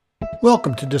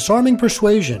Welcome to Disarming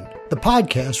Persuasion, the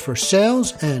podcast for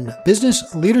sales and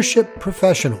business leadership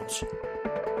professionals.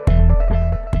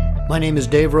 My name is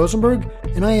Dave Rosenberg,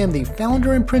 and I am the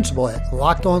founder and principal at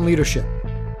Locked On Leadership,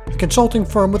 a consulting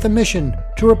firm with a mission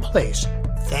to replace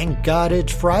 "Thank God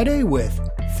It's Friday" with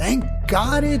 "Thank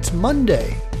God It's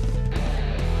Monday."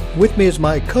 With me is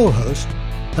my co-host,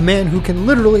 a man who can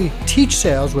literally teach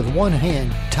sales with one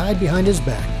hand tied behind his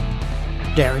back,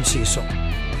 Darren Cecil.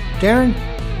 Darren,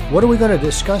 what are we going to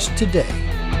discuss today?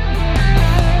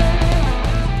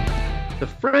 The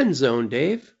friend zone,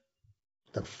 Dave.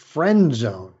 The friend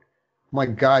zone. My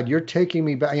God, you're taking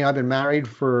me back. I've been married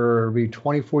for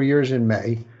 24 years in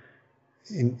May,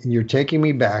 and you're taking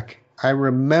me back. I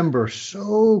remember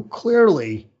so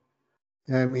clearly,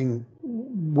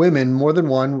 women, more than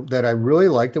one, that I really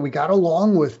liked, that we got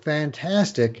along with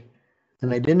fantastic,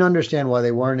 and I didn't understand why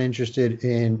they weren't interested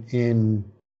in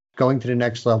going to the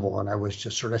next level, and I was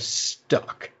just sort of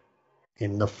stuck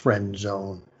in the friend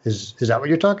zone. Is that what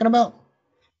you're talking about?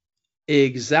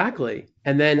 Exactly.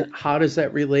 And then how does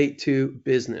that relate to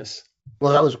business?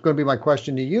 Well, that was going to be my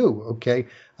question to you. Okay.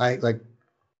 I'm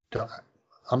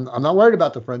not worried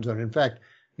about the friend zone. In fact,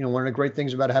 one of the great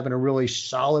things about having a really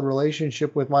solid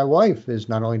relationship with my wife is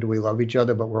not only do we love each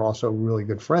other, but we're also really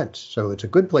good friends. So it's a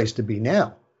good place to be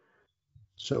now.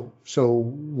 So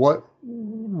what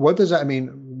does that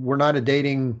mean? We're not a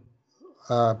dating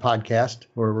podcast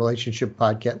or a relationship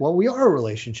podcast. Well, we are a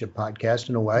relationship podcast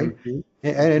in a way,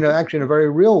 and actually in a very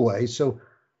real way. So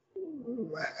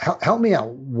help me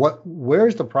out.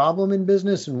 Where's the problem in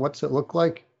business, and what's it look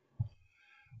like?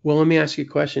 Well, let me ask you a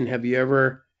question. Have you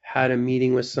ever had a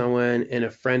meeting with someone and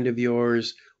a friend of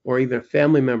yours or even a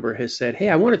family member has said, "Hey,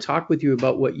 I want to talk with you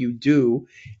about what you do,"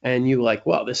 and you like,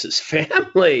 "Well, this is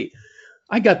family.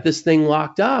 I got this thing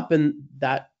locked up," and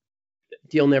that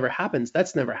deal never happens.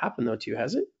 That's never happened though to you,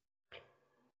 has it?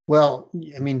 Well,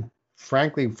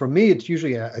 frankly, for me, it's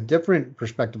usually a different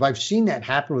perspective. I've seen that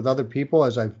happen with other people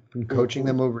as I've been coaching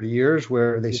them over the years,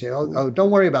 where they say, oh,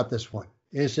 don't worry about this one.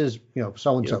 This is,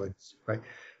 so-and-so, right?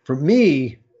 For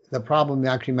me, the problem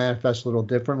actually manifests a little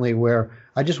differently, where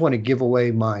I just want to give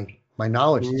away my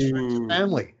knowledge to friends and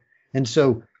family. And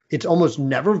so it's almost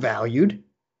never valued,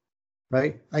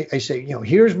 right? I say,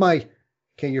 here's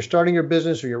you're starting your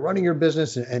business or you're running your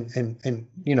business, and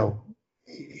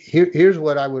here's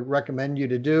what I would recommend you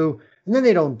to do. And then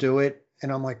they don't do it.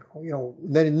 And I'm like,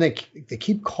 then they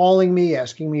keep calling me,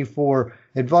 asking me for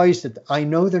advice that I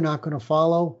know they're not going to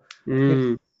follow.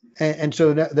 And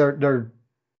so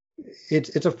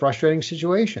it's a frustrating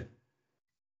situation.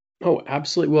 Oh,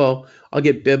 absolutely. Well, I'll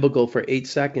get biblical for 8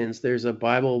 seconds. There's a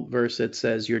Bible verse that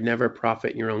says you're never a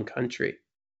prophet in your own country.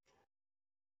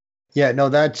 Yeah, no,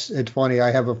 it's funny.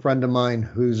 I have a friend of mine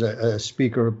who's a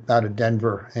speaker out of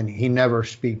Denver, and he never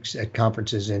speaks at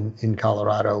conferences in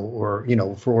Colorado or,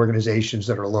 for organizations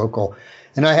that are local.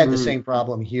 And I had the same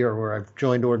problem here, where I've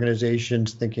joined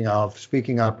organizations thinking of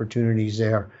speaking opportunities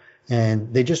there,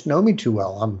 and they just know me too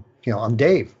well. I'm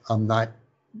Dave. I'm not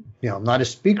a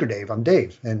speaker Dave. I'm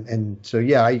Dave. And so,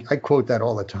 yeah, I quote that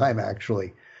all the time,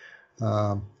 actually.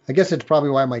 I guess it's probably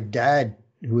why my dad,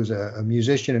 who was a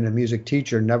musician and a music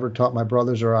teacher, never taught my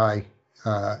brothers or I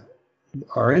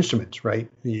our instruments, right?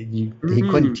 He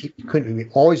couldn't. We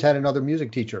always had another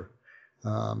music teacher.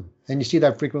 And you see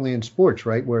that frequently in sports,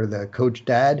 right? Where the coach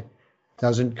dad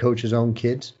doesn't coach his own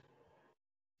kids.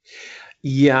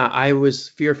 Yeah, I was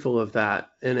fearful of that.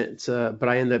 And it's, but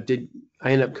I ended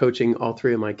up coaching all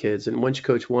three of my kids. And once you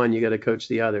coach one, you got to coach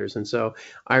the others. And so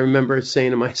I remember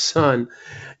saying to my son,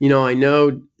 I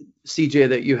know, CJ,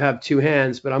 that you have two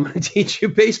hands, but I'm going to teach you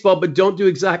baseball, but don't do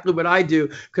exactly what I do,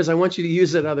 because I want you to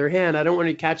use that other hand. I don't want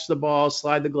you to catch the ball,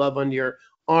 slide the glove under your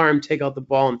arm, take out the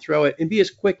ball and throw it, and be as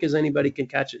quick as anybody can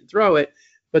catch it and throw it.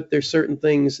 But there's certain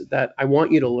things that I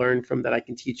want you to learn from that I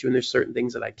can teach you, and there's certain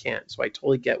things that I can't. So I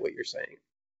totally get what you're saying.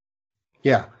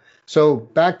 Yeah. So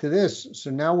back to this.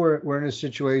 So now we're in a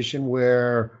situation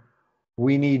where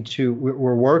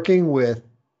we're working with,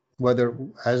 whether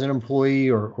as an employee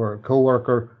or a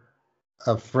coworker,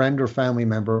 a friend or family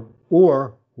member,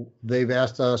 or they've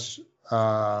asked us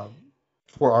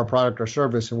for our product or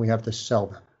service and we have to sell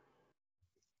them.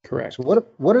 Correct. So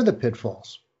what are the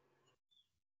pitfalls?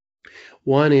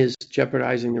 One is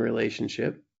jeopardizing the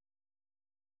relationship.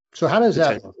 So how does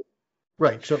that look?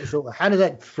 Right. So how does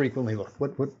that frequently look?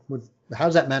 How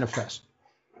does that manifest?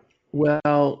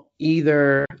 Well,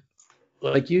 either,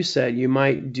 like you said, you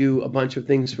might do a bunch of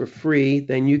things for free,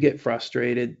 then you get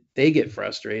frustrated, they get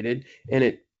frustrated, and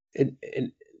it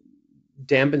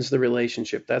dampens the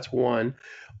relationship. That's one.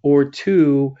 Or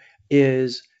two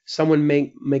is someone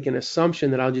make an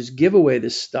assumption that I'll just give away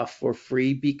this stuff for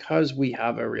free because we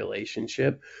have a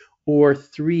relationship. Or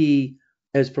three,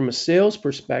 as from a sales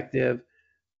perspective,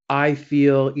 I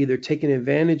feel either taken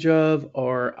advantage of,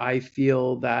 or I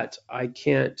feel that I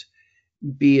can't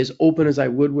be as open as I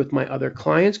would with my other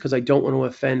clients because I don't want to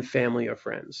offend family or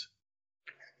friends.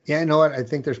 Yeah, you know what? I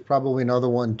think there's probably another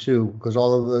one too, because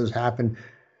all of those happen.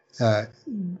 Uh,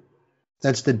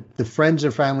 that's the friends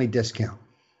or family discount,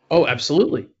 Oh,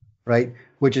 absolutely. right?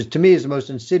 Which is to me is the most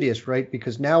insidious, right?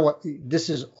 Because now this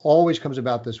is always comes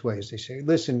about this way. Is they say,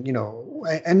 listen,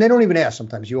 and they don't even ask.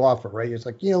 Sometimes you offer, right? It's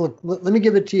like, look, let me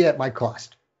give it to you at my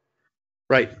cost.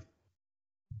 Right.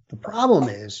 The problem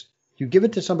is you give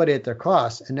it to somebody at their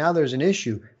cost, and now there's an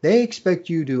issue. They expect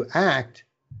you to act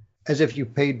as if they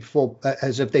paid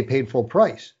full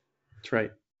price. That's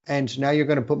right. And so now you're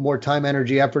going to put more time,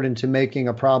 energy, effort into making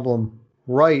a problem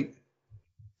right.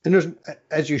 And there's,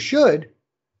 as you should,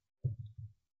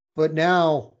 but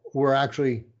now we're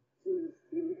actually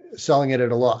selling it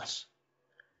at a loss.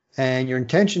 And your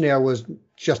intention there was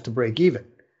just to break even.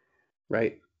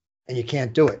 Right. And you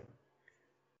can't do it.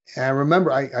 And I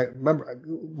remember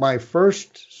my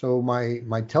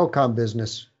telecom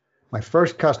business, my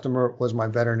first customer was my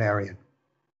veterinarian.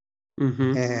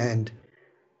 Mm-hmm. And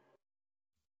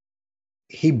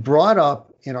he brought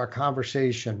up in our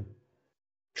conversation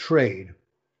trade.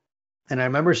 And I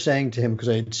remember saying to him, because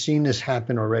I had seen this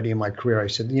happen already in my career, I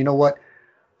said, you know what?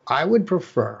 I would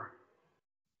prefer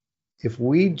if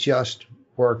we just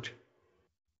worked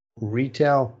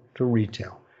retail to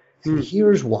retail. And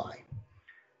here's why.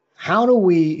 How do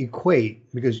we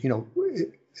equate? Because, in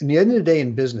the end of the day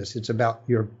in business, it's about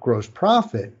your gross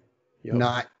profit,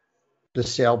 not the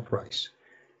sale price.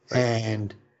 Right.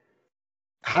 And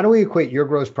how do we equate your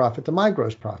gross profit to my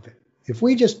gross profit? If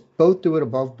we just both do it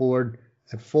above board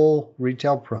at full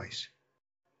retail price,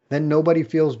 then nobody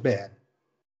feels bad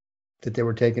that they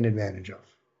were taken advantage of.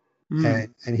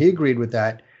 And he agreed with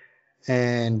that.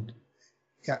 And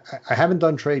I haven't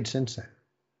done trade since then.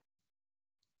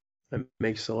 That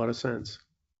makes a lot of sense.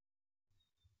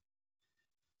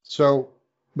 So,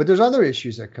 but there's other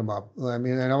issues that come up. I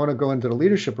mean, and I want to go into the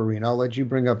leadership arena. I'll let you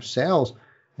bring up sales.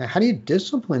 Now, how do you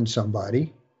discipline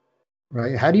somebody,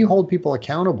 right? How do you hold people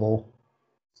accountable?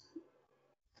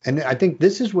 And I think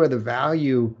this is where the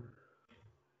value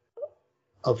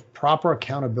of proper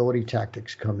accountability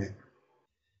tactics come in.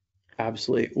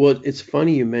 Absolutely. Well, it's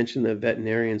funny you mentioned the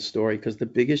veterinarian story, because the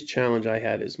biggest challenge I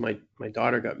had is my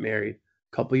daughter got married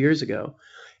a couple years ago,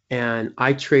 and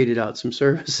I traded out some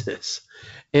services,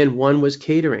 and one was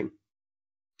catering.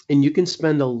 And you can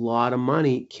spend a lot of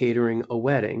money catering a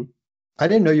wedding. I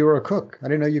didn't know you were a cook. I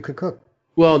didn't know you could cook.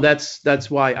 Well, that's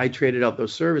why I traded out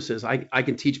those services. I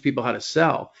can teach people how to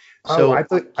sell. So I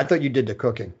thought you did the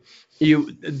cooking.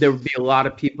 There would be a lot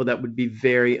of people that would be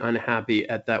very unhappy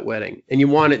at that wedding, and you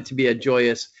want it to be a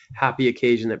joyous, happy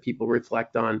occasion that people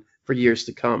reflect on for years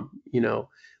to come,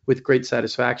 with great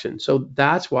satisfaction. So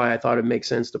that's why I thought it makes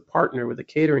sense to partner with a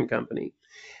catering company.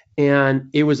 And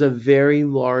it was a very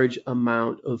large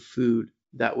amount of food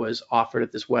that was offered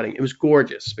at this wedding. It was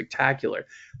gorgeous, spectacular.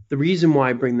 The reason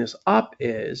why I bring this up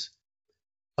is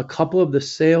a couple of the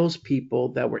salespeople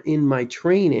that were in my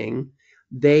training,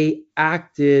 they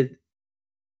acted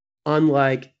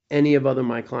unlike any of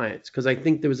my clients, because I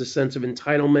think there was a sense of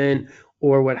entitlement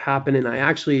or what happened, and I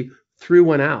actually threw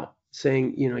one out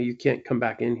saying, you can't come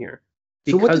back in here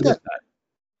because of that.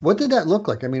 What did that look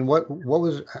like? I mean,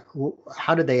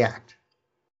 how did they act?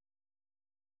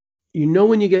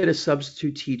 When you get a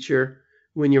substitute teacher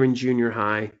when you're in junior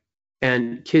high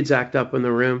and kids act up in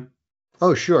the room?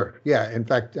 Oh, sure. Yeah. In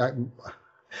fact,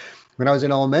 when I was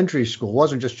in elementary school, it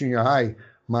wasn't just junior high,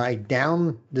 my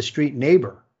down the street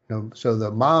neighbor, so the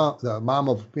mom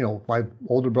of, my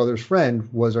older brother's friend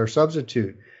was our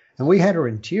substitute. And we had her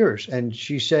in tears. And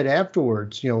she said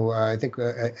afterwards, I think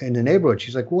in the neighborhood,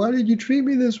 she's like, why did you treat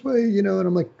me this way? And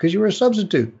I'm like, because you were a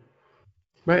substitute.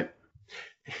 Right.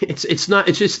 It's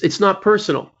not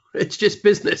personal. It's just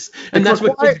business. And that's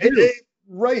what kids do.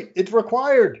 Right. It's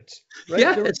required. Right?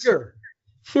 Yes.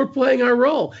 We're playing our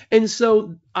role. And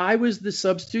so I was the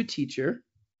substitute teacher.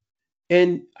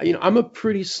 And, I'm a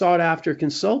pretty sought after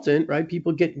consultant, right?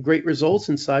 People get great results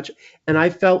and such. And I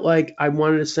felt like I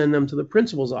wanted to send them to the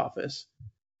principal's office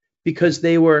because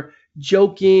they were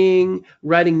joking,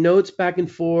 writing notes back and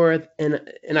forth. And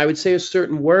I would say a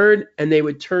certain word and they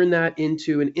would turn that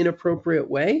into an inappropriate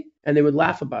way and they would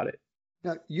laugh about it.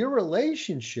 Now, your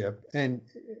relationship, and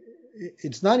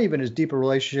it's not even as deep a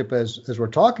relationship as we're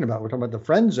talking about. We're talking about the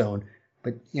friend zone.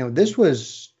 But, this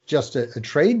was just a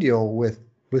trade deal with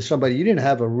with somebody you didn't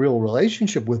have a real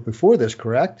relationship with before this,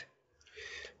 correct?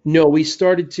 No, we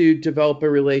started to develop a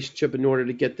relationship in order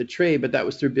to get the trade, but that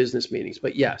was through business meetings.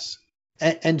 But yes.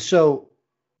 And so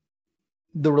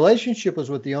the relationship was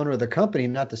with the owner of the company,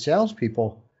 not the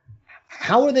salespeople.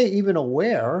 How are they even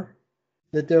aware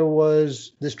that there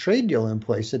was this trade deal in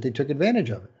place that they took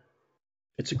advantage of it?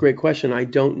 It's a great question. I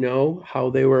don't know how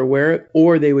they were aware,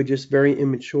 or they were just very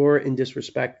immature and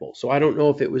disrespectful. So I don't know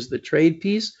if it was the trade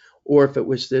piece or if it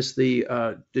was just the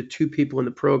two people in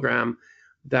the program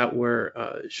that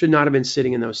were should not have been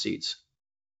sitting in those seats.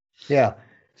 Yeah,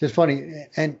 it's just funny.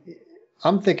 And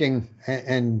I'm thinking,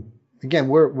 and again,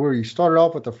 where you started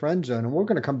off with the friend zone, and we're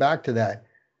going to come back to that.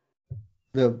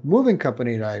 The moving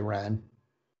company that I ran,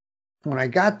 when I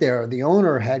got there, the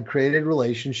owner had created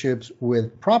relationships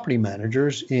with property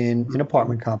managers in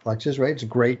apartment complexes, right? It's a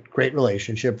great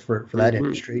relationship for that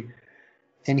industry.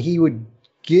 And he would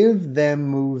give them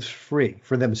moves free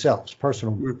for themselves,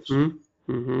 personal moves.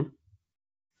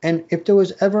 And if there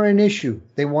was ever an issue,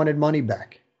 they wanted money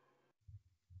back.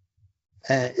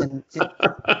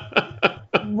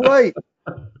 Right.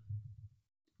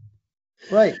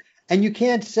 Right. And you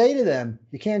can't say to them,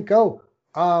 you can't go,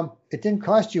 it didn't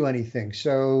cost you anything,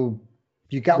 so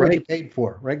you got what you paid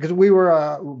for, right? Because we were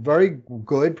a very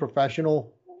good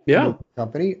professional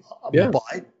company,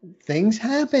 but things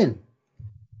happen,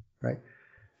 right?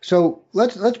 So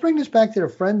let's bring this back to the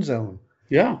friend zone.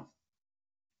 Yeah.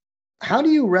 How do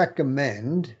you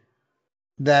recommend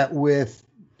that with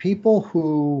people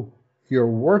who you're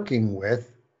working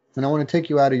with, and I want to take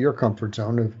you out of your comfort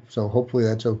zone, so hopefully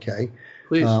that's okay.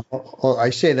 Please. I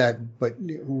say that, but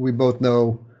we both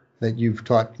know that you've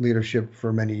taught leadership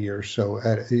for many years, so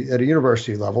at a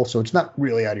university level, so it's not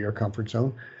really out of your comfort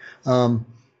zone.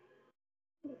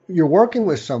 You're working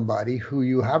with somebody who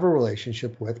you have a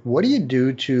relationship with. What do you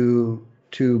do to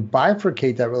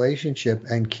bifurcate that relationship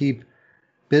and keep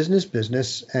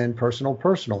business and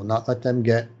personal, not let them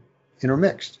get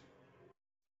intermixed?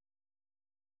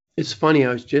 It's funny.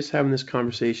 I was just having this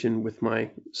conversation with my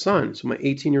son. So my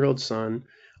 18-year-old son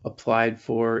applied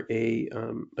for a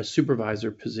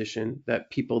supervisor position that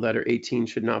people that are 18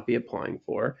 should not be applying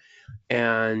for,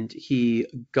 and he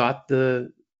got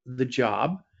the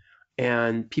job.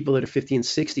 And people that are 50 and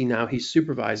 60 now he's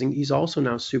supervising. He's also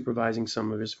now supervising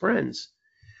some of his friends.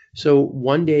 So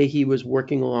one day he was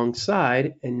working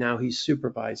alongside, and now he's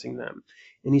supervising them.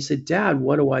 And he said, "Dad,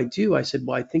 what do I do?" I said,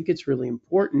 "Well, I think it's really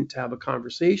important to have a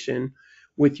conversation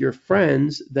with your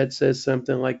friends that says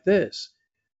something like this.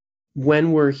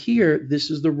 When we're here,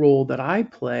 this is the role that I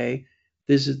play.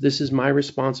 This is my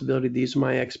responsibility. These are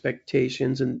my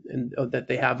expectations and that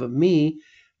they have of me.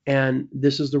 And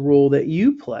this is the role that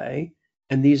you play.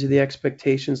 And these are the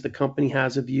expectations the company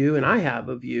has of you and I have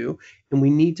of you. And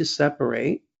we need to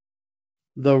separate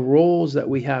the roles that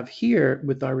we have here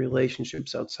with our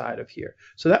relationships outside of here."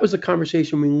 So that was a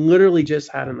conversation we literally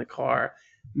just had in the car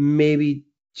maybe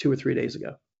 2 or 3 days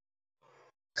ago.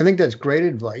 I think that's great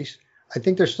advice. I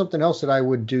think there's something else that I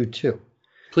would do too.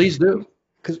 Please do.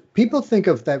 Because people think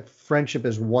of that friendship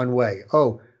as one way.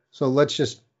 Oh, so let's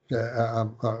just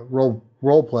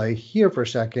role play here for a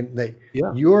second that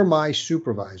you're my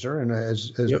supervisor. And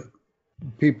as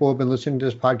people who have been listening to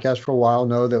this podcast for a while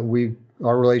know that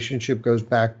our relationship goes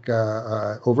back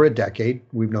over a decade.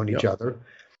 We've known each other.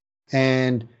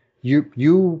 And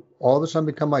you all of a sudden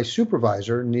become my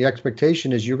supervisor. And the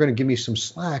expectation is you're going to give me some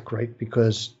slack, right?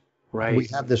 Because we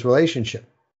have this relationship.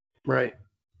 Right.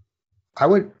 I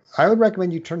would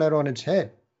recommend you turn that on its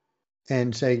head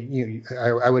and say,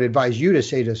 I would advise you to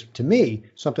say to me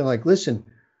something like, "Listen,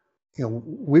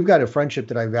 we've got a friendship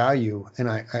that I value, and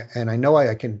I know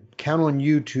I can count on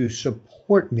you to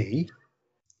support me."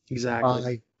 Exactly.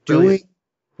 By doing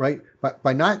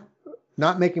by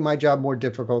not making my job more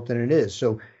difficult than it is.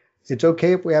 So it's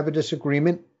okay if we have a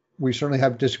disagreement. We certainly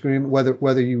have disagreement whether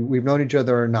we've known each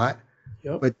other or not.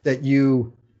 But that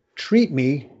you treat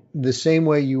me the same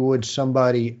way you would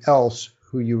somebody else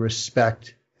who you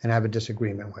respect and have a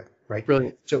disagreement with, right?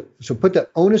 Brilliant. So put the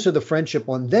onus of the friendship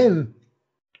on them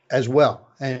as well.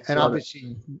 And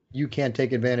obviously you can't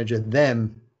take advantage of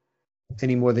them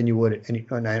any more than you would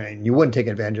and you wouldn't take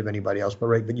advantage of anybody else,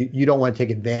 but you don't want to take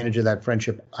advantage of that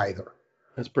friendship either.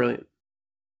 That's brilliant.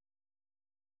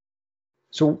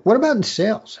 So what about in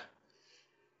sales?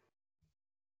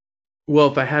 Well,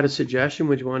 if I had a suggestion,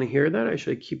 would you want to hear that? Or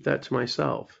should I keep that to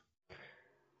myself?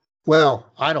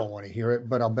 Well, I don't want to hear it,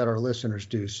 but I'll bet our listeners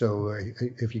do. So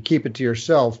if you keep it to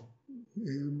yourself,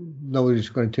 nobody's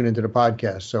going to tune into the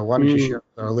podcast. So why don't you share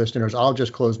with our listeners? I'll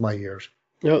just close my ears.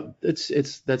 No,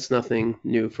 that's nothing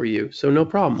new for you. So no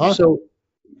problem. Huh? So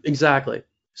exactly.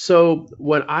 So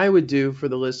what I would do for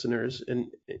the listeners,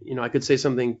 and I could say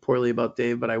something poorly about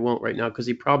Dave, but I won't right now because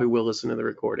he probably will listen to the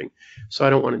recording. So I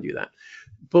don't want to do that.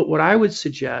 But what I would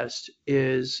suggest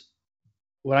is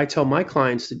what I tell my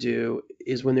clients to do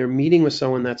is when they're meeting with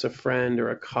someone that's a friend or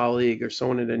a colleague or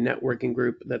someone in a networking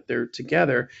group that they're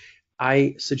together,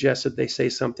 I suggest that they say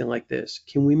something like this.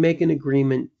 Can we make an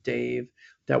agreement, Dave,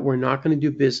 that we're not going to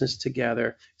do business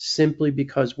together simply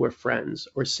because we're friends,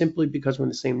 or simply because we're in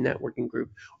the same networking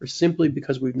group, or simply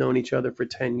because we've known each other for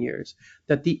 10 years?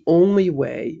 That the only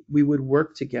way we would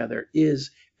work together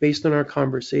is based on our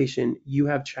conversation. You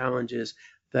have challenges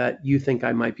that you think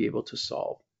I might be able to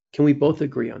solve. Can we both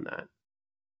agree on that?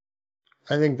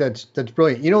 I think that's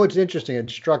brilliant. You know what's interesting? It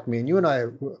struck me, and you and I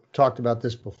talked about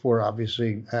this before,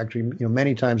 obviously, actually,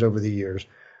 many times over the years.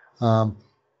 Um,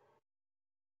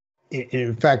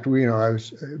 in fact, I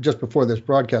was just before this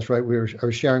broadcast, right? I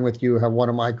was sharing with you how one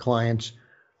of my clients,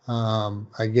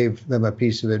 I gave them a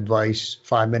piece of advice,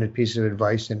 5-minute piece of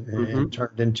advice, and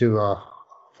turned into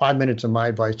 5 minutes of my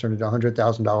advice turned into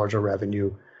 $100,000 of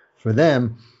revenue for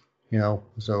them.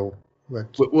 So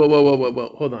let's.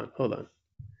 Whoa. Hold on.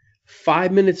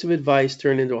 5 minutes of advice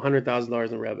turned into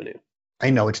 $100,000 in revenue. I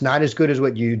know it's not as good as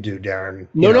what you do, Darren.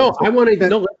 No, I want to.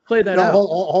 No, let's play that out.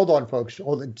 Hold on, folks.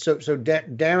 Hold on. So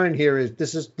Darren here is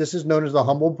this is known as the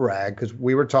humble brag because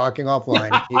we were talking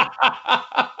offline.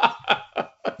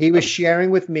 He was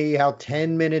sharing with me how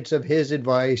 10 minutes of his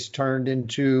advice turned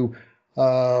into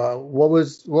what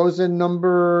was the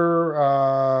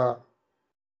number?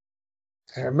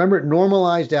 I remember it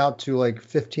normalized out to like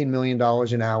 $15 million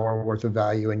an hour worth of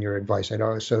value in your advice. I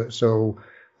know. So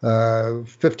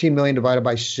 15 million divided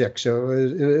by 6. So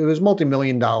it was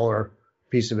multi-million-dollar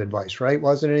piece of advice, right?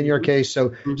 Wasn't it in your case?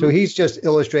 So he's just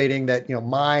illustrating that,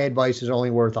 my advice is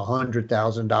only worth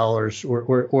 $100,000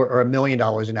 or $1 million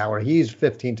an hour. He's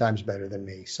 15 times better than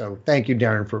me. So thank you,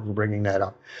 Darren, for bringing that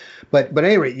up. But at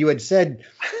any rate, you had said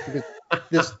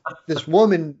this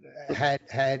woman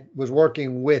was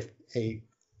working with a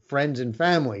friends and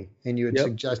family, and you had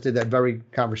suggested that very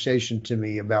conversation to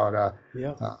me about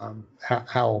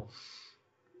how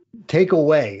take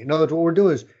away. In other words, what we're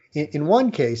doing is in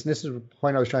one case, and this is the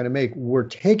point I was trying to make, we're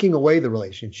taking away the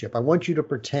relationship. I want you to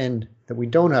pretend that we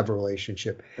don't have a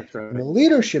relationship. That's right. In a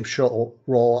leadership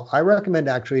role, I recommend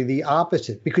actually the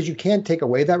opposite, because you can't take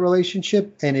away that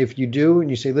relationship. And if you do, and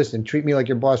you say, listen, treat me like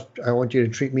your boss, I want you to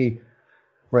treat me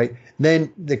right,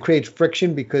 then that creates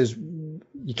friction because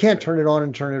you can't turn it on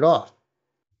and turn it off.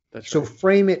 That's right. So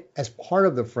frame it as part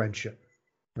of the friendship,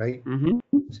 right?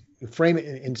 Frame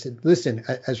it and say, listen,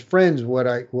 as friends, what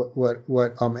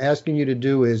I'm asking you to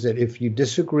do is that if you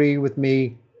disagree with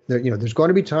me, there's going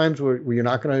to be times where you're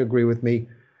not going to agree with me,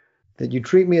 that you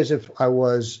treat me as if I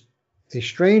was a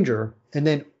stranger, and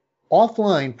then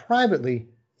offline, privately,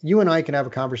 you and I can have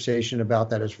a conversation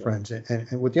about that as friends,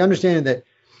 and with the understanding that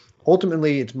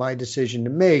ultimately, it's my decision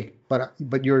to make,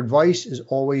 but your advice is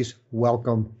always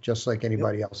welcome, just like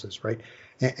anybody else's, right?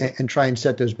 And try and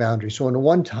set those boundaries. So in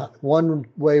one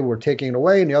way, we're taking it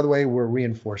away, and the other way, we're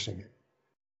reinforcing it.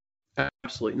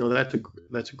 Absolutely. No, that's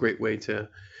a great way to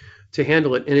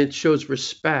handle it, and it shows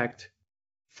respect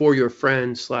for your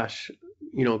friend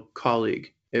 /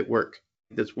 colleague at work.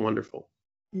 That's wonderful.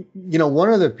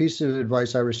 One of the pieces of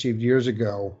advice I received years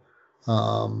ago.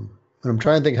 And I'm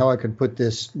trying to think how I could put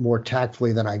this more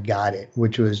tactfully than I got it,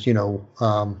 which was,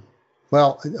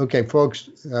 well, okay, folks,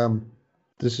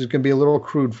 this is going to be a little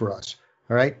crude for us.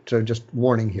 All right. So just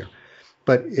warning here.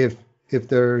 But if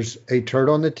there's a turd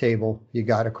on the table, you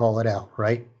got to call it out.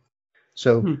 Right.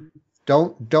 So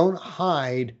don't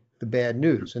hide the bad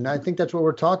news. And I think that's what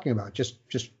we're talking about. Just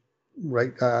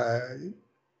right.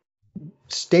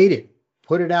 State it,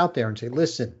 put it out there and say,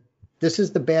 listen, this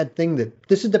is the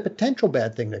potential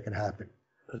bad thing that can happen.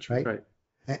 That's right.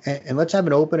 And let's have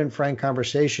an open and frank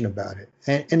conversation about it.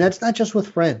 And that's not just with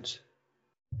friends.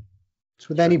 It's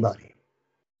with anybody.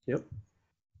 Yep.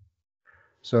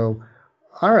 So,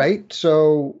 all right.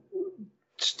 So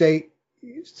stay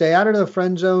out of the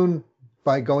friend zone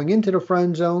by going into the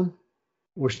friend zone,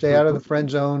 or stay out of the friend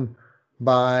zone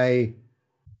by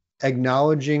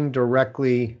acknowledging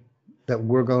directly that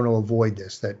we're going to avoid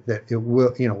this, that it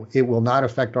will not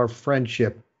affect our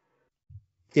friendship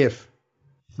if,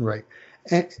 right.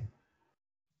 And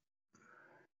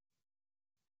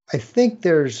I think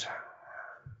there's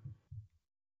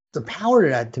the power to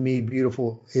that. To me,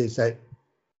 beautiful is that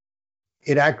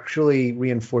it actually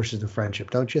reinforces the friendship.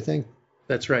 Don't you think?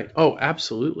 That's right. Oh,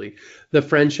 absolutely. The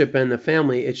friendship and the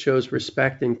family, it shows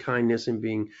respect and kindness and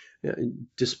being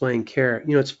displaying care.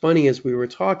 It's funny, as we were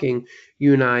talking,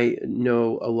 you and I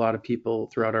know a lot of people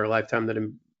throughout our lifetime that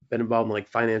have been involved in like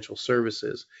financial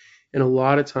services. And a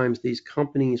lot of times these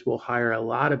companies will hire a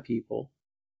lot of people.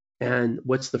 And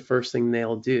what's the first thing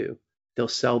they'll do? They'll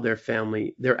sell their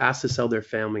family. They're asked to sell their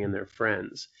family and their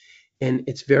friends. And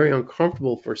it's very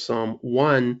uncomfortable for some,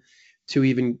 one, to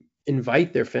even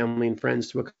invite their family and friends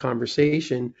to a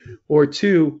conversation, or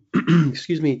two,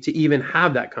 excuse me, to even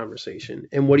have that conversation.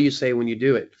 And what do you say when you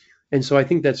do it? And so I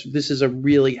think this is a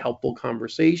really helpful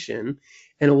conversation.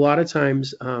 And a lot of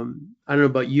times, I don't know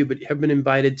about you, but have been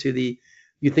invited to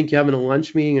you think you're having a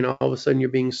lunch meeting and all of a sudden you're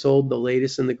being sold the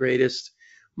latest and the greatest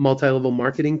multi-level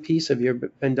marketing piece. Have you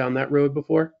ever been down that road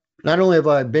before? Not only have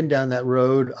I been down that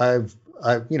road, I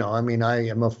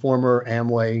am a former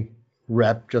Amway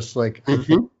rep, just like I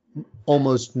think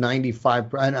almost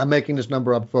 95%. And I'm making this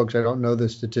number up, folks. I don't know the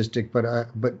statistic, but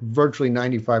virtually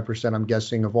 95%, I'm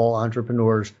guessing, of all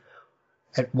entrepreneurs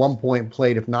at one point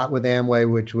played, if not with Amway,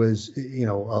 which was,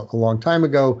 a long time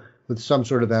ago, with some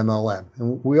sort of MLM.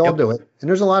 And we all do it. And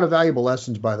there's a lot of valuable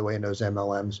lessons, by the way, in those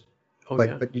MLMs.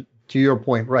 But to your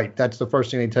point, right, that's the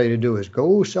first thing they tell you to do is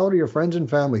go sell to your friends and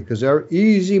family because they're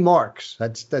easy marks.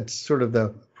 That's sort of the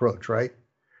approach, right?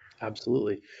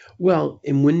 Absolutely. Well,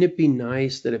 and wouldn't it be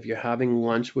nice that if you're having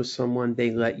lunch with someone,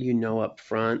 they let you know up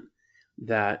front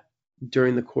that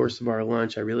during the course of our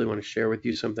lunch, I really want to share with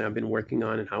you something I've been working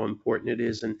on and how important it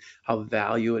is and how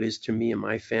valuable it is to me and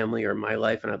my family or my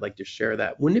life, and I'd like to share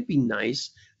that. Wouldn't it be nice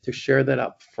to share that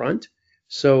up front?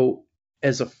 So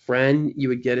as a friend, you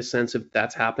would get a sense of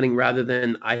that's happening rather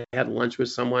than I had lunch with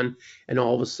someone and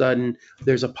all of a sudden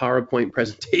there's a PowerPoint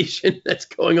presentation that's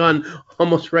going on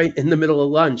almost right in the middle of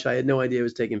lunch. I had no idea it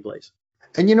was taking place.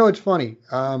 And it's funny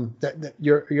that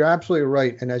you're absolutely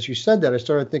right. And as you said that, I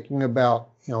started thinking about,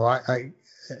 I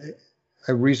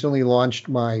recently launched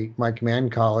my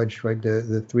Command College, right,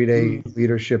 the 3-day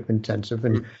leadership intensive,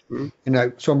 and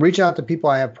so I'm reaching out to people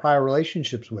I have prior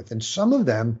relationships with, and some of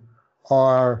them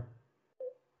are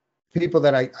people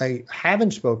that I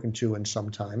haven't spoken to in some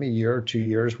time, a year or 2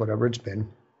 years, whatever it's been.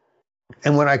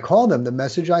 And when I call them, the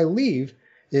message I leave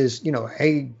is,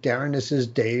 hey, Darren, this is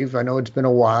Dave. I know it's been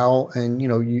a while and,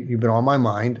 you've been on my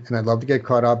mind and I'd love to get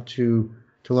caught up to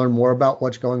learn more about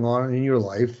what's going on in your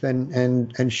life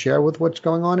and share with what's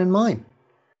going on in mine.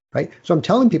 Right. So I'm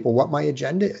telling people what my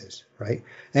agenda is. Right.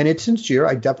 And it's sincere.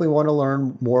 I definitely want to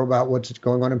learn more about what's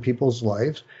going on in people's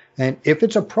lives. And if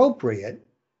it's appropriate,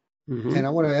 and I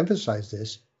want to emphasize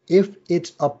this, if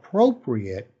it's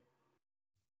appropriate,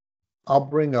 I'll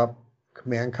bring up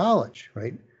Command College,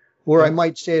 right? Or I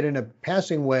might say it in a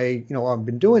passing way, I've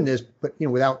been doing this, but,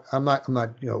 I'm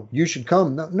not, you should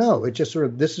come. No, it's just sort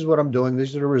of, this is what I'm doing.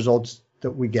 These are the results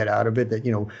that we get out of it,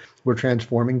 that, we're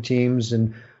transforming teams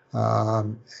and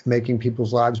making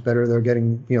people's lives better. They're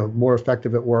getting, more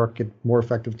effective at work, more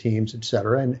effective teams, et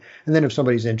cetera. And then if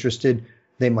somebody's interested,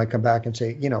 they might come back and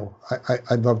say,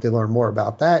 I'd love to learn more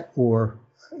about that. Or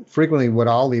frequently what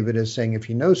I'll leave it is saying, if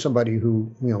you know somebody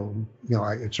who,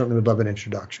 I certainly would love an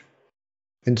introduction.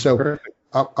 And so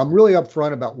I'm really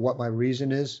upfront about what my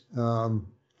reason is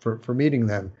for meeting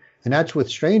them. And that's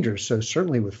with strangers. So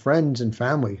certainly with friends and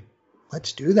family,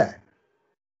 let's do that.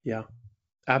 Yeah,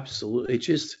 absolutely. It's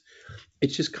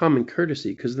just common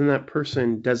courtesy, because then that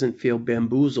person doesn't feel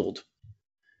bamboozled.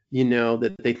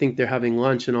 That they think they're having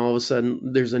lunch and all of a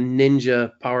sudden there's a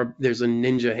ninja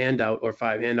handout or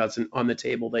 5 handouts on the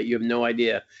table that you have no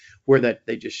idea where that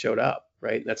they just showed up,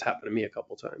 right? That's happened to me a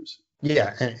couple of times.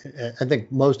 Yeah, and I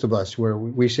think most of us, where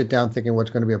we sit down thinking what's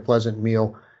going to be a pleasant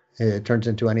meal, it turns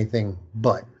into anything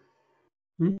but.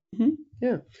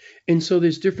 Yeah. And so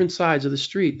there's different sides of the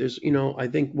street. There's, I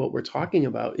think what we're talking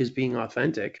about is being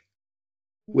authentic,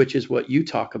 which is what you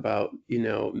talk about,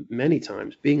 many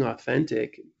times, being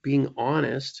authentic, being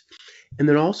honest, and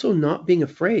then also not being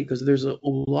afraid, because there's a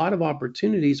lot of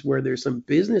opportunities where there's some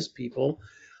business people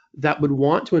that would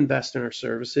want to invest in our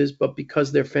services, but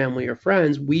because they're family or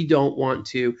friends, we don't want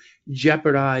to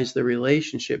jeopardize the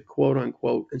relationship, quote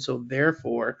unquote. And so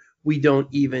therefore we don't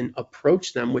even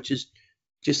approach them, which is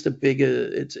just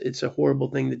it's a horrible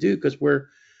thing to do, because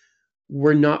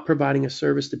we're not providing a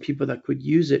service to people that could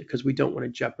use it because we don't want to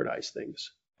jeopardize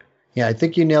things. Yeah, I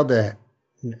think you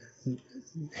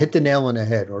hit the nail on the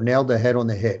head, or nailed the head on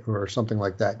the hit, or something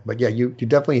like that. But yeah, you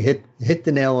definitely hit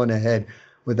the nail on the head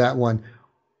with that one.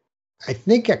 I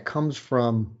think it comes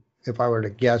from, if I were to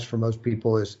guess, for most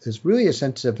people, is really a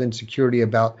sense of insecurity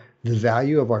about the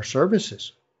value of our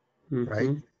services,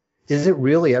 right? Is it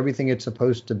really everything it's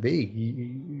supposed to be?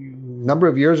 A number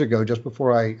of years ago, just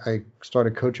before I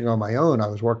started coaching on my own, I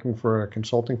was working for a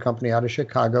consulting company out of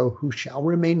Chicago who shall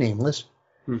remain nameless.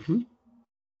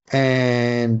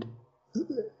 And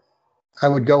I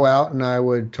would go out and I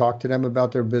would talk to them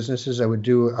about their businesses. I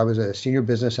was a senior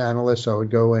business analyst, so I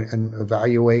would go and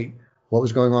evaluate what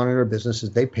was going on in their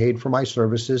businesses. They paid for my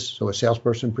services, so a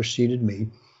salesperson preceded me.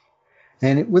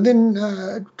 And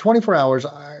within 24 hours,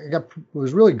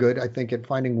 was really good, I think, at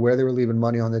finding where they were leaving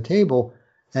money on the table.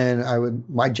 And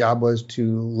my job was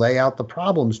to lay out the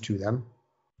problems to them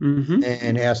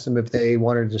and ask them if they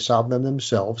wanted to solve them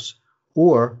themselves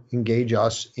or engage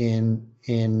us in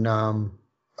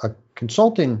a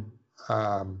consulting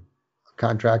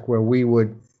contract where we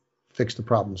would fix the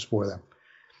problems for them.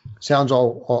 Sounds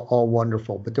all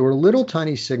wonderful, but there were little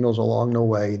tiny signals along the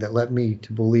way that led me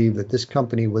to believe that this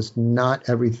company was not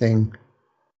everything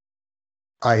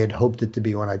I had hoped it to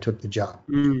be when I took the job.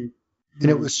 And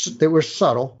they were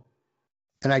subtle.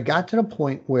 And I got to the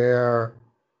point where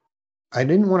I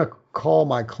didn't want to call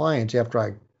my clients after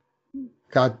I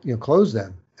closed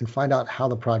them and find out how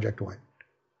the project went,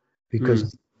 because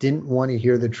I didn't want to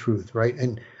hear the truth, right?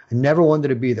 And I never wanted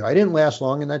to be there. I didn't last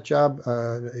long in that job.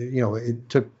 It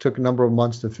took a number of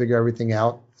months to figure everything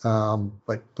out.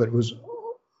 But it was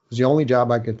the only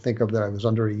job I could think of that I was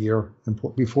under a year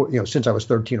before, since I was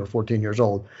 13 or 14 years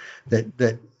old,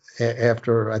 that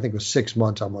after I think it was 6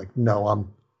 months, I'm like, no,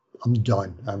 I'm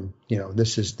done.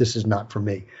 This is not for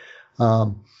me.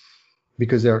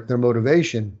 Because their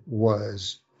motivation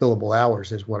was billable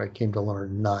hours is what I came to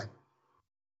learn,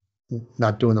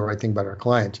 not doing the right thing by our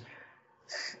clients.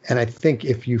 And I think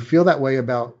if you feel that way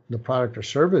about the product or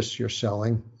service you're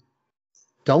selling,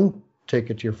 don't take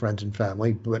it to your friends and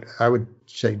family. But I would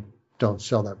say don't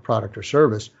sell that product or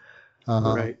service.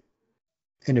 Right.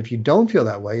 And if you don't feel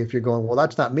that way, if you're going, well,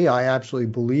 that's not me, I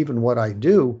absolutely believe in what I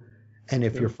do. And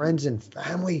if your friends and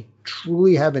family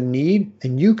truly have a need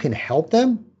and you can help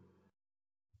them,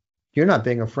 you're not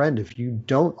being a friend if you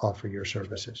don't offer your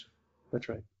services. That's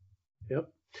right. Yep.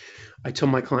 I tell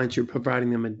my clients you're providing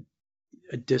them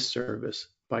a disservice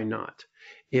by not.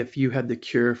 If you have the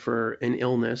cure for an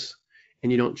illness and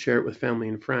you don't share it with family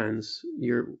and friends,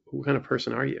 what kind of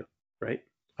person are you, right?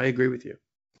 I agree with you.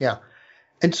 Yeah.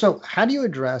 And so how do you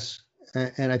address,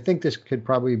 and I think this could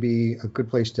probably be a good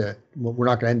place we're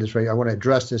not going to end this, right? I want to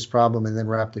address this problem and then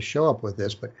wrap the show up with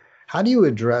this, but how do you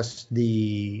address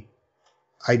the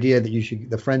idea that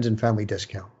the friends and family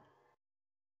discount?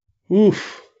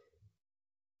 Oof.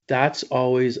 That's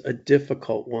always a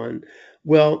difficult one.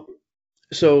 Well,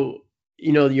 so,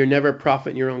 you're never a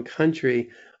prophet in your own country.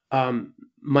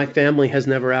 My family has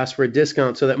never asked for a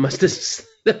discount, so that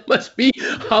must be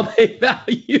how they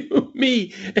value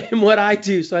me and what I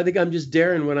do. So I think I'm just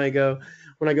daring when I go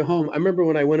home. I remember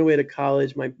when I went away to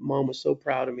college, my mom was so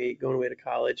proud of me going away to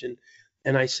college,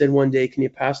 and I said one day, "Can you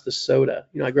pass the soda?"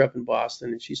 I grew up in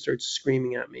Boston, and she started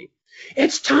screaming at me,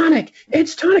 It's tonic,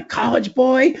 college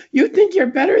boy. You think you're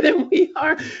better than we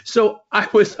are." So I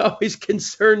was always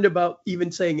concerned about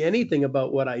even saying anything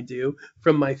about what I do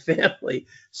from my family.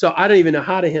 So I don't even know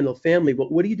how to handle family,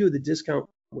 but what do you do with the discount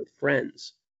with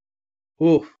friends?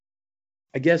 Ooh,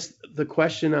 I guess the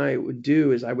question I would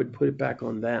do is I would put it back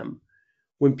on them.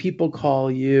 When people call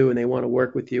you and they want to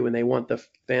work with you and they want the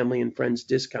family and friends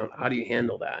discount, how do you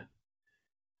handle that?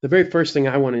 The very first thing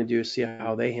I want to do is see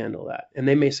how they handle that. And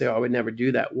they may say, "Oh, I would never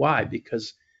do that." Why?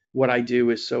 Because what I do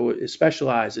is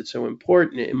specialized. It's so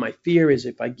important. And my fear is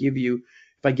if I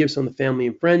give some of the family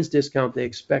and friends discount, they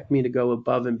expect me to go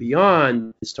above and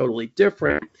beyond. It's totally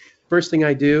different. First thing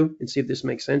I do, and see if this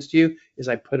makes sense to you, is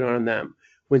I put it on them.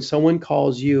 When someone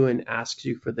calls you and asks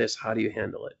you for this, how do you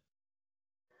handle it?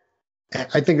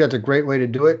 I think that's a great way to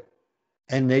do it.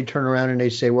 And they turn around and they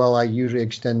say, "Well, I usually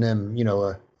extend them,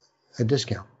 a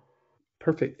discount."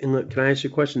 Perfect. And look, can I ask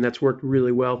you a question? That's worked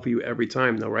really well for you every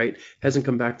time, though, right? Hasn't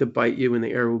come back to bite you in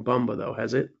the Arubumba, though,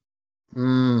 has it?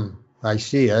 I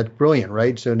see. That's brilliant,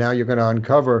 right? So now you're going to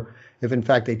uncover if, in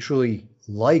fact, they truly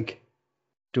like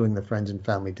doing the friends and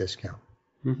family discount.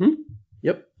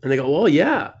 Yep. And they go, "Well,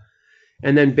 yeah."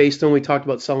 And then based on we talked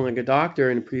about selling like a doctor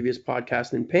in a previous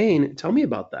podcast in pain, tell me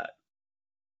about that.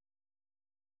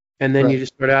 And then you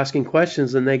just start asking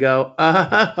questions and they go,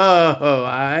 "Oh,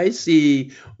 I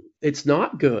see. It's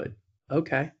not good."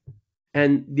 Okay.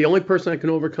 And the only person that can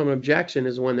overcome an objection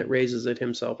is one that raises it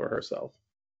himself or herself.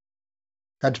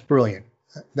 That's brilliant.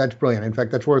 In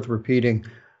fact, that's worth repeating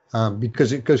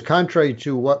because it goes contrary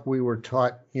to what we were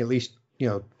taught, at least,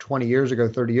 20 years ago,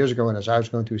 30 years ago, and as I was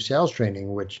going through sales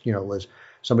training, which, was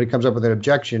somebody comes up with an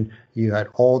objection, you had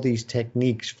all these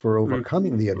techniques for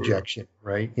overcoming the objection,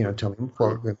 right?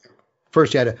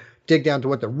 First you had to dig down to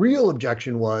what the real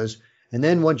objection was. And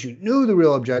then once you knew the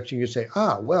real objection, you say,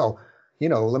 well,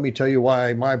 let me tell you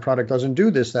why my product doesn't do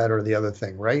this, that, or the other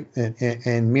thing, right?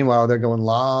 And meanwhile, they're going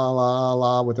la, la,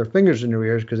 la with their fingers in their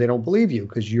ears because they don't believe you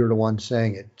because you're the one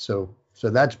saying it. So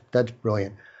that's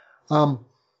brilliant.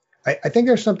 I think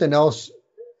there's something else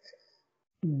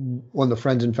on the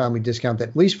friends and family discount that,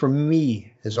 at least for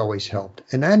me, has always helped.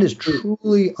 And that is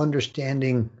truly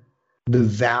understanding the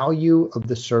value of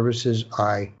the services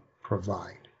I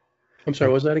provide. I'm sorry,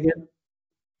 what was that again?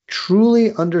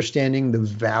 Truly understanding the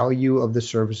value of the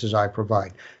services I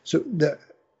provide. So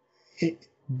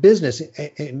business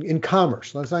in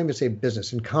commerce, let's not even say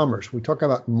business, in commerce, we talk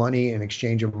about money and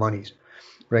exchange of monies,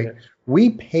 right? Yes.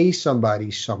 We pay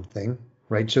somebody something,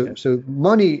 right? So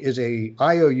money is a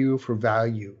IOU for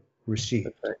value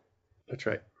received. That's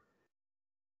right.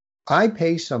 I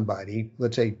pay somebody,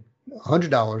 let's say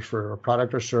 $100 for a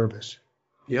product or service,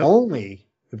 yep. only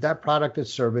if that product or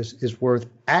service is worth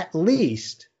at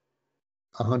least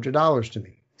 $100 to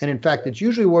me. And in fact, it's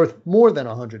usually worth more than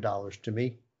 $100 to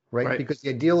me, right? Because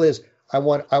the deal is I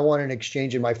want an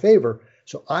exchange in my favor.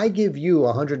 So I give you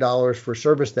 $100 for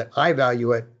service that I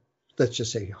value at, let's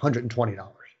just say $120. Right?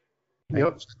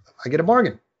 Yep. I get a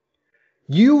bargain.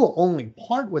 You will only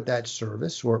part with that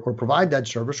service or provide that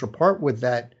service or part with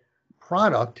that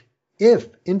product if,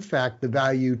 in fact, the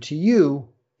value to you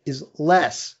is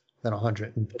less than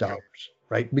 $100,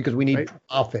 right? Because we need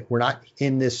profit. We're not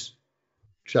in this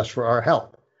just for our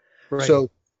help. Right.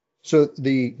 So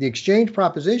the exchange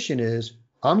proposition is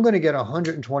I'm going to get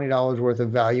 $120 worth of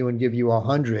value and give you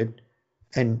 $100,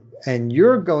 and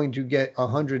you're going to get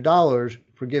 $100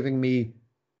 for giving me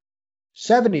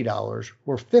 $70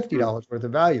 or $50 worth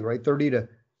of value, right? 30 to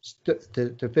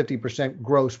 50%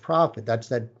 gross profit. That's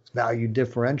that value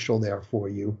differential there for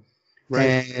you.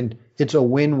 Right. And it's a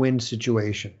win-win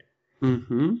situation.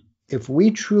 Mm-hmm. If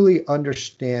we truly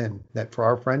understand that for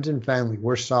our friends and family,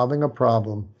 we're solving a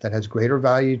problem that has greater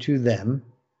value to them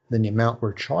than the amount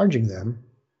we're charging them,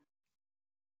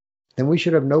 then we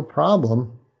should have no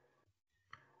problem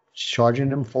charging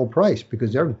them full price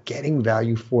because they're getting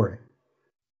value for it.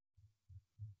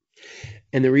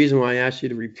 And the reason why I asked you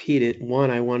to repeat it,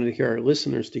 one, I wanted to hear our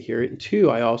listeners to hear it. And two,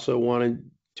 I also wanted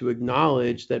to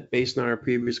acknowledge that based on our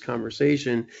previous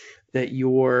conversation, that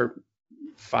your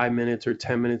 5 minutes or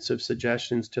 10 minutes of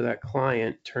suggestions to that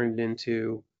client turned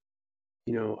into,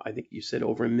 I think you said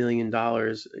over $1 million,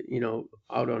 out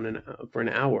for an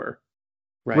hour,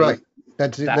 right? Right.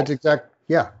 That's exact.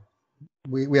 Yeah.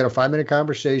 We had a 5-minute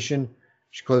conversation.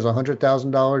 She closed a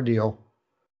 $100,000 deal.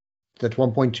 That's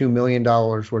 $1.2 million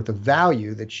worth of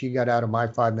value that she got out of my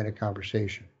 5-minute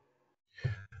conversation.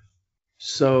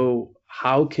 So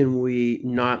how can we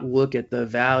not look at the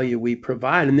value we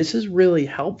provide? And this is really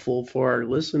helpful for our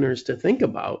listeners to think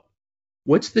about.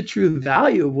 What's the true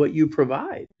value of what you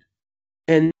provide?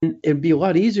 And it'd be a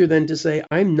lot easier than to say,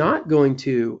 I'm not going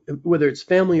to, whether it's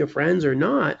family or friends or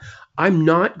not, I'm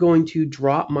not going to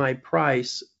drop my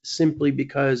price simply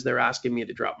because they're asking me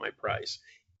to drop my price.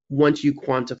 Once you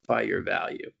quantify your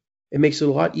value, it makes it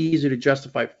a lot easier to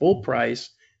justify full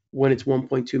price when it's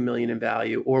 1.2 million in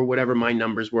value or whatever my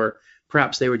numbers were.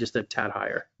 Perhaps they were just a tad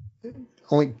higher.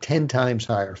 Only 10 times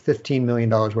higher, $15 million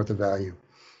worth of value.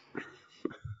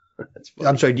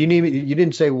 I'm sorry. You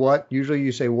didn't say what? Usually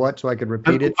you say what, so I could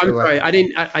repeat it. I'm sorry.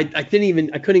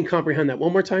 I couldn't comprehend that.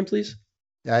 One more time, please.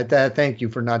 Thank you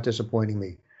for not disappointing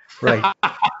me. Right.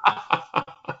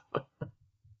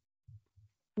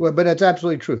 Well, but that's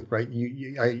absolutely truth, right?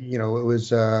 It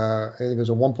was I think it was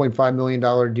a $1.5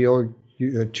 million deal.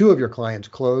 Two of your clients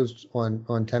closed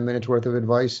on 10 minutes worth of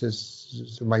advice.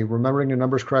 Am I remembering the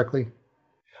numbers correctly?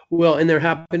 Well, and there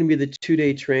happened to be the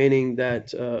 2-day training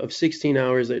that of 16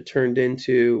 hours that turned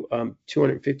into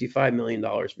 $255 million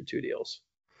for 2 deals.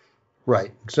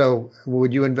 Right. So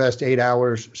would you invest 16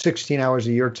 hours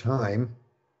of your time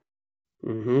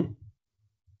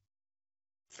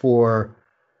for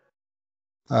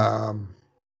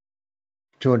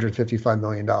 $255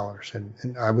 million?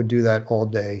 And I would do that all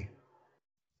day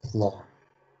long.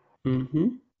 Mm-hmm.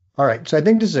 All right. So I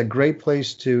think this is a great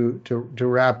place to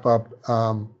wrap up.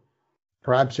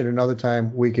 Perhaps at another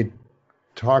time we could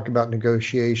talk about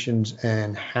negotiations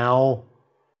and how,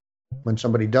 when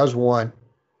somebody does want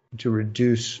to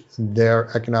reduce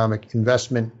their economic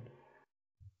investment,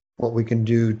 what we can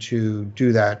do to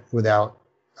do that without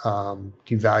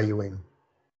devaluing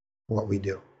what we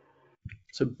do.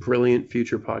 It's a brilliant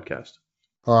future podcast.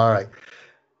 All right.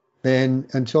 Then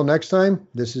until next time,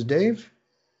 this is Dave.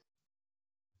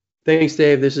 Thanks,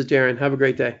 Dave. This is Darren. Have a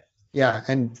great day. Yeah.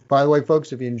 And by the way,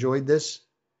 folks, if you enjoyed this,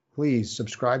 please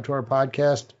subscribe to our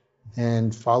podcast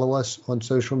and follow us on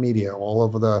social media. All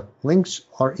of the links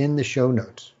are in the show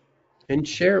notes. and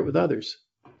share it with others.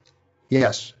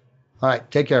 Yes. All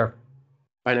right. Take care.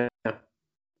 Bye now.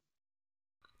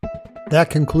 That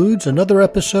concludes another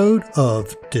episode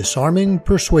of Disarming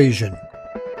Persuasion.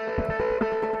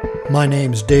 My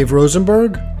name's Dave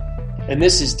Rosenberg. And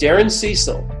this is Darren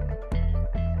Cecil.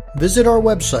 Visit our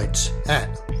websites at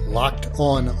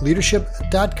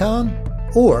lockedonleadership.com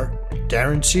or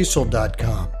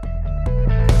darrencecil.com.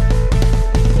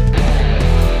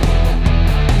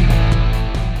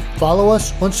 Follow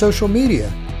us on social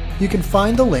media. You can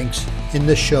find the links in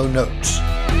the show notes.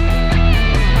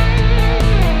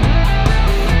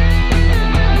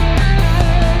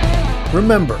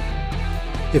 Remember,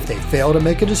 if they fail to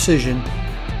make a decision,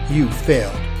 you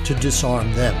failed to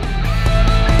disarm them.